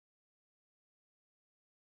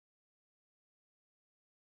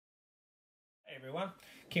Everyone,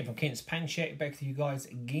 Ken from Ken's Paint Shack back with you guys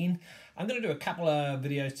again. I'm going to do a couple of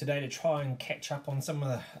videos today to try and catch up on some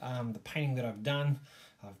of the painting that I've done.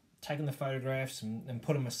 I've taken the photographs and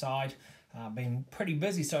put them aside. I've been pretty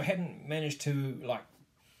busy, so I hadn't managed to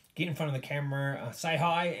get in front of the camera, say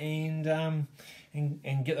hi, and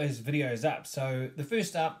get those videos up. So the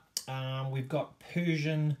first up, we've got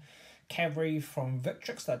Persian cavalry from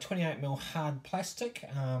Victrix. They're 28mm hard plastic.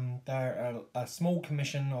 They're a small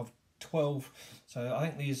commission of 12, so I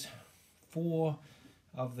think there's 4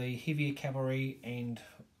 of the heavier cavalry and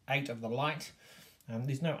 8 of the light.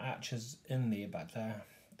 There's no archers in there, but they're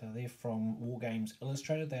there from Wargames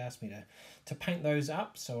Illustrated. They asked me to paint those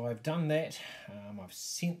up, so I've done that. I've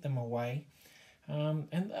sent them away, and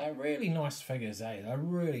they're really nice figures. They're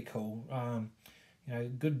really cool. You know,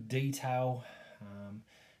 good detail,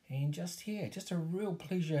 and just a real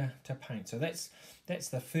pleasure to paint. So that's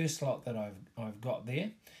the first lot that I've got there.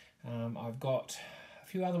 I've got a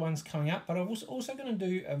few other ones coming up, but I was also going to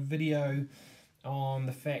do a video on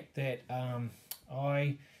the fact that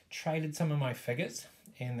I traded some of my figures,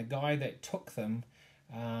 and the guy that took them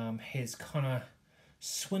has kind of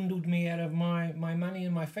swindled me out of my money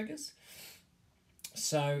and my figures.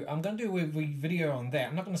 So I'm going to do a video on that.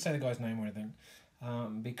 I'm not going to say the guy's name or anything,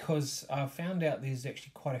 because I found out there's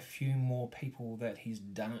actually quite a few more people that he's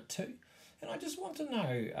done it to, and I just want to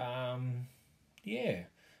know,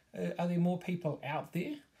 are there more people out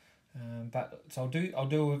there? So I'll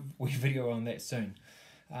do a wee video on that soon.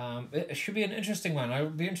 It should be an interesting one. I'll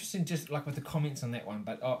be interested just with the comments on that one,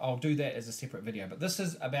 but I'll do that as a separate video. But this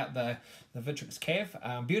is about the Victrix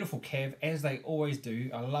Cav. Beautiful Cav, as they always do.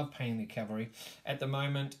 I love painting the cavalry. At the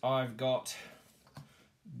moment, I've got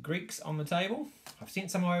Greeks on the table. I've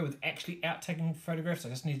sent some away with actually out taking photographs. I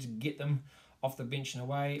just need to get them off the bench and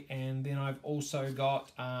away. And then I've also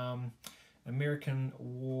got American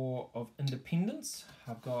War of Independence.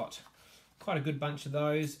 I've got quite a good bunch of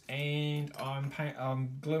those, and I'm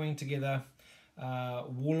gluing together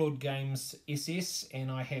Warlord Games SS, and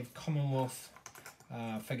I have Commonwealth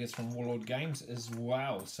figures from Warlord Games as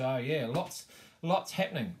well. So yeah, lots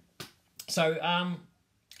happening. So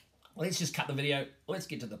let's just cut the video. Let's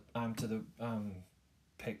get to the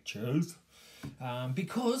pictures,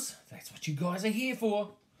 because that's what you guys are here for.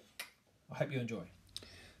 I hope you enjoy.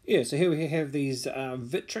 Yeah, so here we have these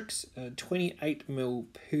Victrix 28mm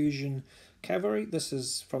Persian cavalry. This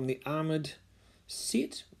is from the armoured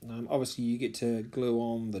set. Obviously, you get to glue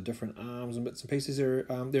on the different arms and bits and pieces. There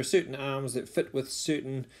are certain arms that fit with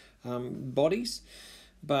certain bodies,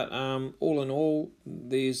 but all in all,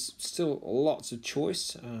 there's still lots of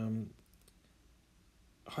choice.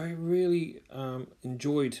 I really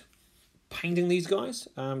enjoyed painting these guys,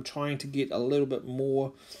 trying to get a little bit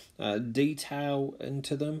more detail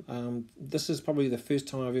into them. This is probably the first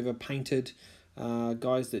time I've ever painted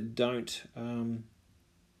guys that don't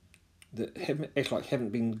haven't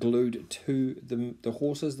been glued to the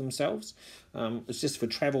horses themselves. It's just for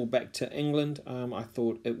travel back to England. I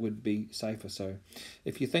thought it would be safer. So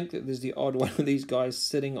if you think that there's the odd one of these guys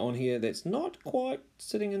sitting on here that's not quite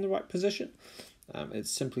sitting in the right position,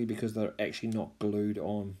 it's simply because they're actually not glued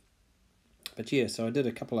on. But yeah, so I did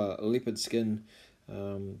a couple of leopard skin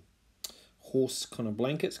horse kind of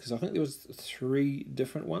blankets, because I think there was 3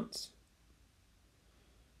 different ones.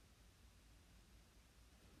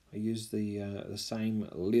 I used the same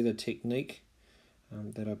leather technique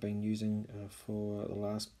that I've been using for the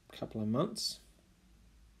last couple of months.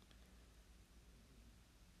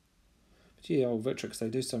 But yeah, old Victrix, they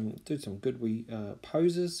do some good wee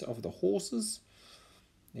poses of the horses,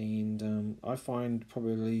 and I find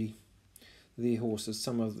probably their horses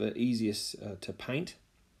some of the easiest to paint.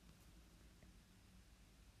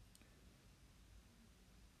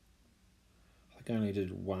 I think I only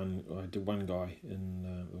did one. I did one guy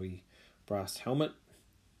in a wee brass helmet.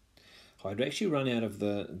 I'd actually run out of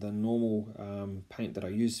the normal paint that I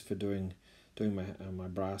use for doing my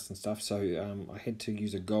brass and stuff, so I had to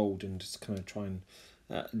use a gold and just kind of try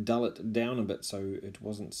and dull it down a bit so it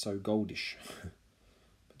wasn't so goldish.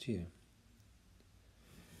 But yeah.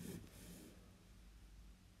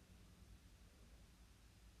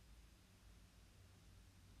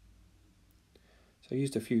 So I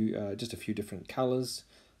used just a few different colours.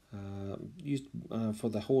 Used for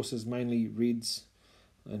the horses mainly reds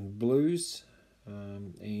and blues,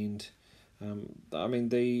 and I mean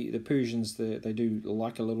the Persians, they do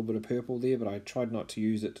like a little bit of purple there, but I tried not to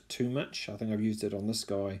use it too much. I think I've used it on this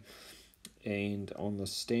guy and on the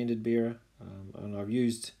standard bearer, and I've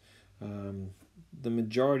used the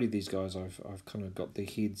majority of these guys. I've kind of got their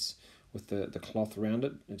heads with the cloth around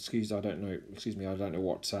it. Excuse me, I don't know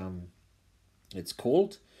what it's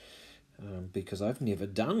called. because I've never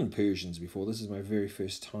done Persians before. This is my very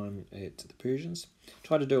first time at the Persians.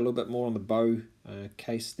 Try to do a little bit more on the bow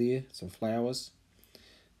case there, some flowers,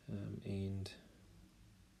 and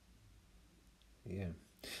yeah.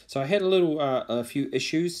 So I had a few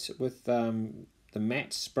issues with the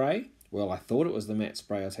matte spray. Well, I thought it was the matte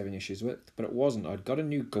spray I was having issues with, but it wasn't. I'd got a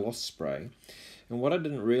new gloss spray, and what I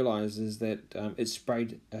didn't realise is that it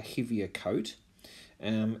sprayed a heavier coat.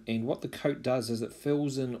 And what the coat does is it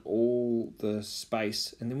fills in all the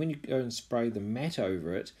space, and then when you go and spray the matte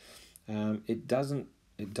over it, it doesn't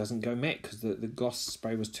go matte because the gloss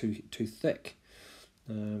spray was too thick.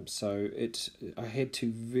 So I had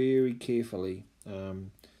to very carefully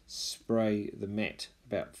spray the matte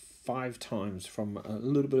about 5 times from a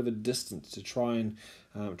little bit of a distance to try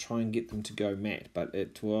and get them to go matte, but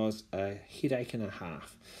it was a headache and a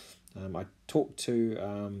half. I talked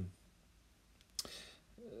to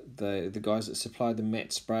the guys that supplied the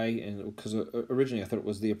matte spray, and because originally I thought it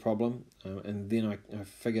was their problem, and then I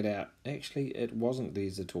figured out actually it wasn't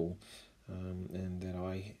theirs at all, and that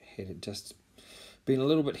I had just been a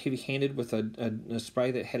little bit heavy-handed with a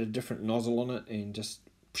spray that had a different nozzle on it, and just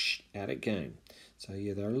out it came. So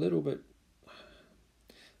yeah, they're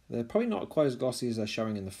probably not quite as glossy as they're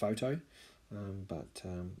showing in the photo, but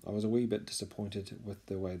I was a wee bit disappointed with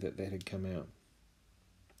the way that had come out.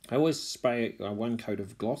 I always spray one coat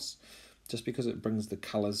of gloss just because it brings the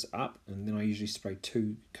colours up, and then I usually spray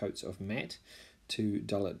 2 coats of matte to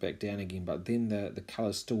dull it back down again, but then the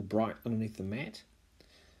colour's still bright underneath the matte.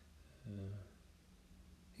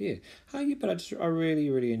 Yeah, but I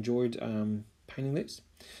really enjoyed painting these.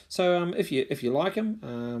 So if you like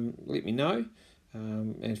them, let me know.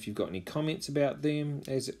 And if you've got any comments about them,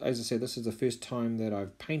 as I said, this is the first time that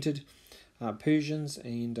I've painted Persians,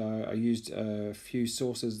 and I used a few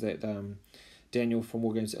sources that Daniel from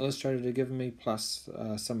Wargames Illustrated had given me, plus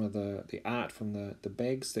some of the art from the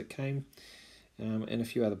bags that came, and a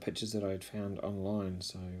few other pictures that I had found online.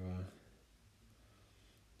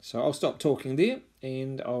 So I'll stop talking there,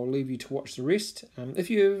 and I'll leave you to watch the rest. If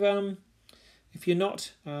you're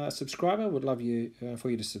not a subscriber, would love for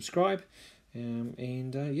you to subscribe,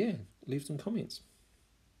 and yeah, leave some comments.